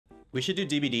We should do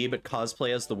DBD, but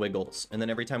cosplay as the Wiggles. And then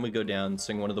every time we go down,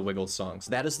 sing one of the Wiggles songs.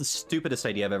 That is the stupidest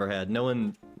idea I've ever had. No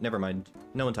one... Never mind.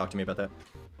 No one talked to me about that.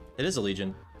 It is a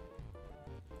Legion.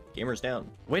 Gamer's down.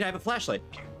 Wait, I have a flashlight.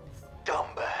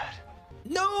 Dumbbad.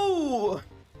 No!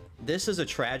 This is a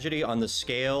tragedy on the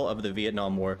scale of the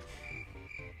Vietnam War.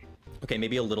 Okay,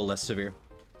 maybe a little less severe.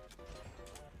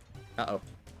 Uh-oh.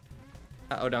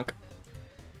 Uh-oh, dunk.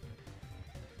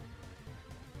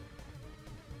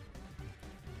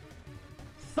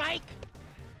 Psych!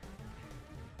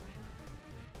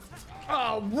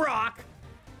 Oh, rock!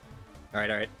 Alright,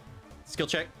 alright. Skill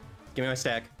check. Give me my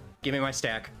stack. Give me my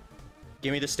stack.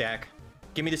 Give me the stack.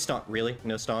 Give me the stonk. Really?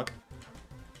 No stonk?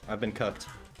 I've been cooked.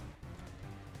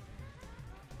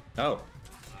 Oh.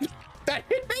 That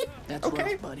hit me! That's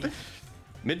okay, rough, buddy.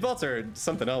 Mid-vaults are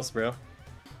something else, bro.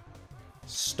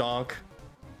 Stonk.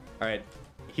 Alright.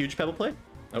 Huge pebble play?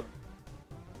 Oh.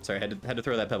 Sorry, had to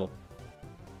throw that pebble.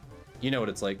 You know what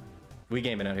it's like. We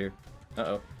gaming out here.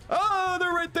 Uh-oh. Oh,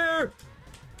 they're right there!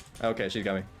 Okay, she's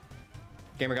got me.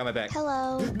 Gamer got my back.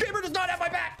 Hello. Gamer does not have my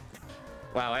back!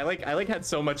 Wow, I had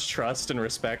so much trust and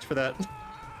respect for that.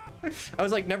 I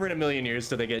was like, never in a million years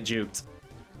did they get juked.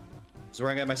 This is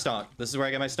where I get my stonk. This is where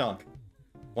I get my stonk.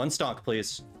 One stonk,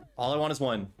 please. All I want is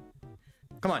one.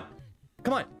 Come on.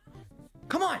 Come on.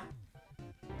 Come on!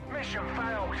 Mission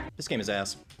failed. This game is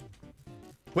ass.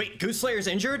 Wait, Goose Slayer's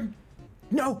injured?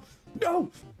 No! No!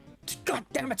 God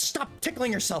damn it, stop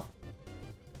tickling yourself!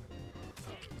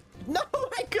 No,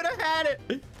 I could have had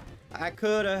it! I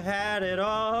could have had it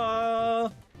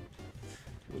all!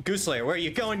 Goose Slayer, where are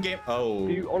you going, game? Oh,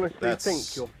 Do you honestly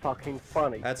think you're fucking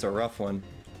funny? That's a rough one.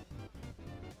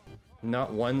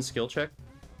 Not one skill check.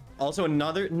 Also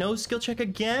another no skill check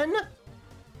again?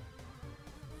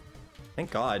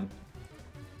 Thank God.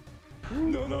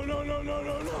 No, no, no, no, no,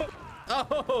 no, no.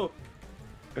 Oh!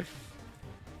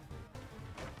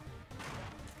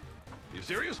 You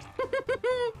serious?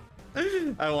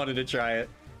 I wanted to try it.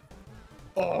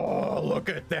 Oh, look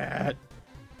at that.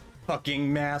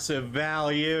 Fucking massive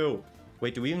value.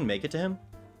 Wait, do we even make it to him?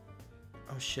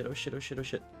 Oh shit, oh shit, oh shit, oh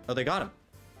shit. Oh, they got him.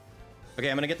 Okay,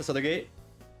 I'm gonna get this other gate.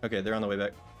 Okay, they're on the way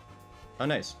back. Oh,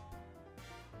 nice.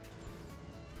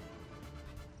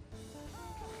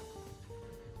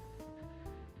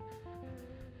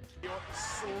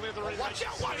 Watch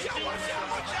out, watch out, watch out,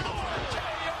 watch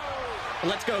out!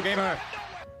 Let's go, gamer.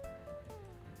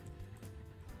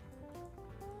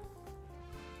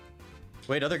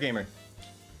 Wait, other gamer.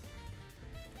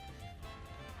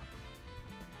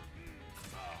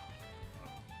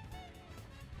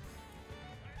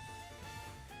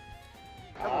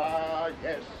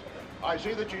 Yes. I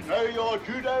see that you know your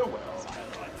judo well.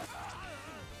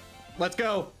 Let's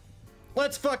go.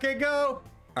 Let's fucking go.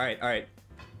 All right, all right.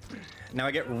 Now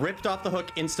I get ripped off the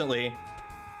hook instantly,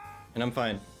 and I'm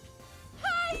fine.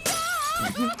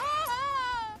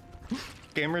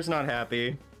 Gamer's not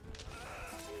happy.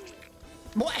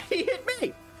 What? He hit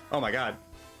me! Oh my God.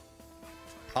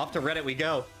 Off to Reddit we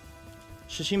go.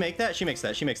 Should she make that? She makes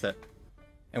that. She makes that.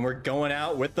 And we're going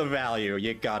out with the value.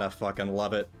 You gotta fucking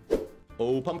love it.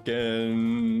 Oh,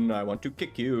 pumpkin. I want to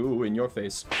kick you in your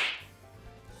face.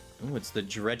 Oh, it's the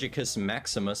Dredgicus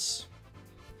Maximus.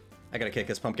 I gotta kick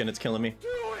this pumpkin. It's killing me. Do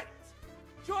it!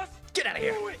 Just get out of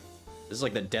here. do it! This is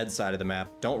like the dead side of the map.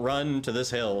 Don't run to this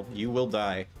hill. You will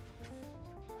die.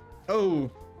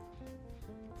 Oh.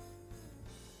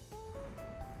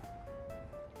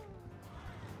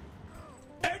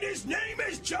 And his name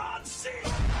is Johansen!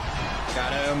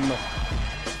 Got him.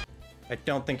 I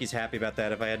don't think he's happy about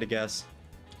that if I had to guess.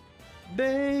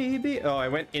 Baby. Oh, I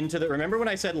went into the... Remember when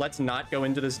I said let's not go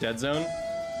into this dead zone?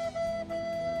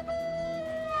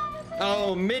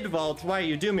 Oh, mid-vault. Why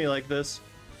you do me like this?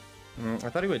 I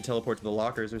thought he would teleport to the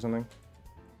lockers or something.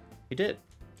 He did.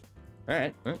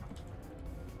 Alright.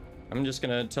 I'm just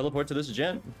gonna teleport to this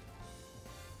gen.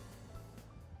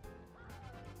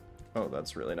 Oh,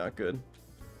 that's really not good.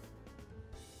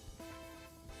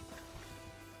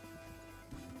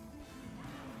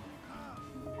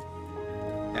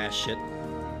 Ah, shit.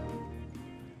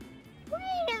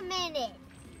 Wait a minute.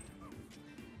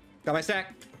 Got my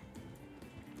stack.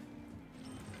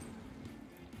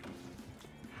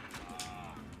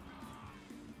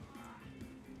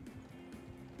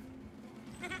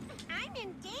 I'm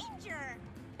in danger.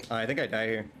 I think I die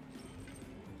here.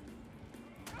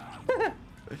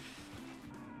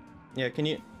 Yeah, can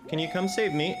you come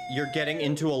save me? You're getting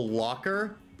into a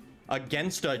locker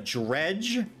against a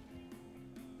dredge?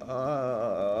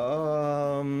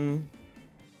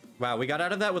 Wow, we got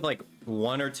out of that with like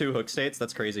 1 or 2 hook states.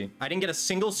 That's crazy. I didn't get a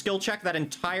single skill check that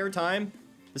entire time.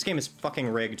 This game is fucking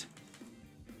rigged.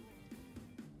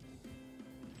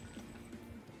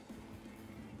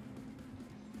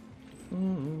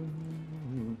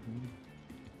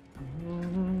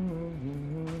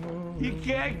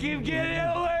 can't keep getting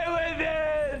away with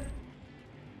it!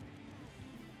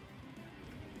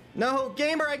 No,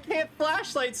 gamer, I can't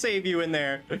flashlight save you in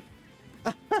there.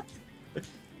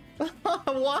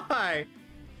 Why?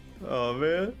 Oh,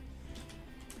 man.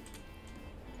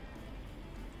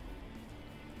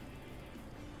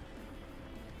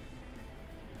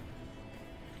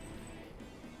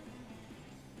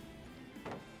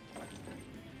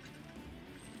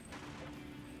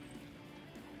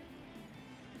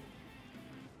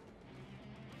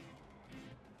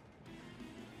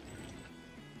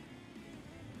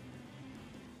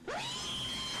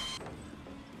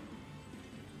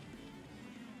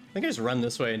 I think I just run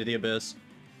this way into the abyss.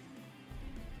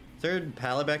 Is there a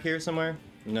pallet back here somewhere?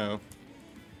 No.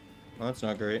 Well, that's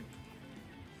not great.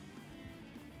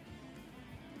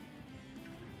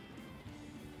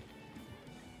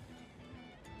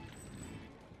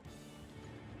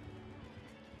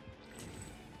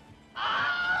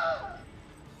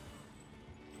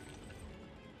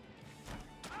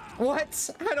 What?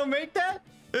 I don't make that?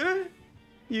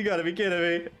 You gotta be kidding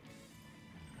me.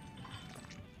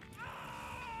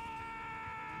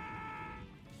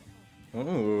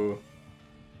 Ooh.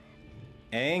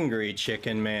 Angry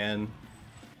Chicken Man.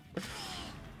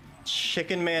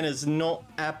 Chicken Man is not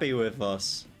happy with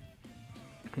us.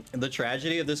 The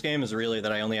tragedy of this game is really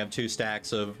that I only have 2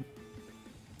 stacks of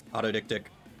autodictic.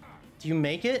 Do you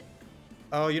make it?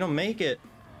 Oh, you don't make it.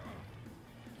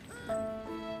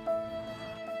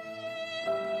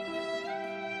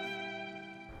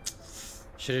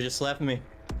 Should have just left me.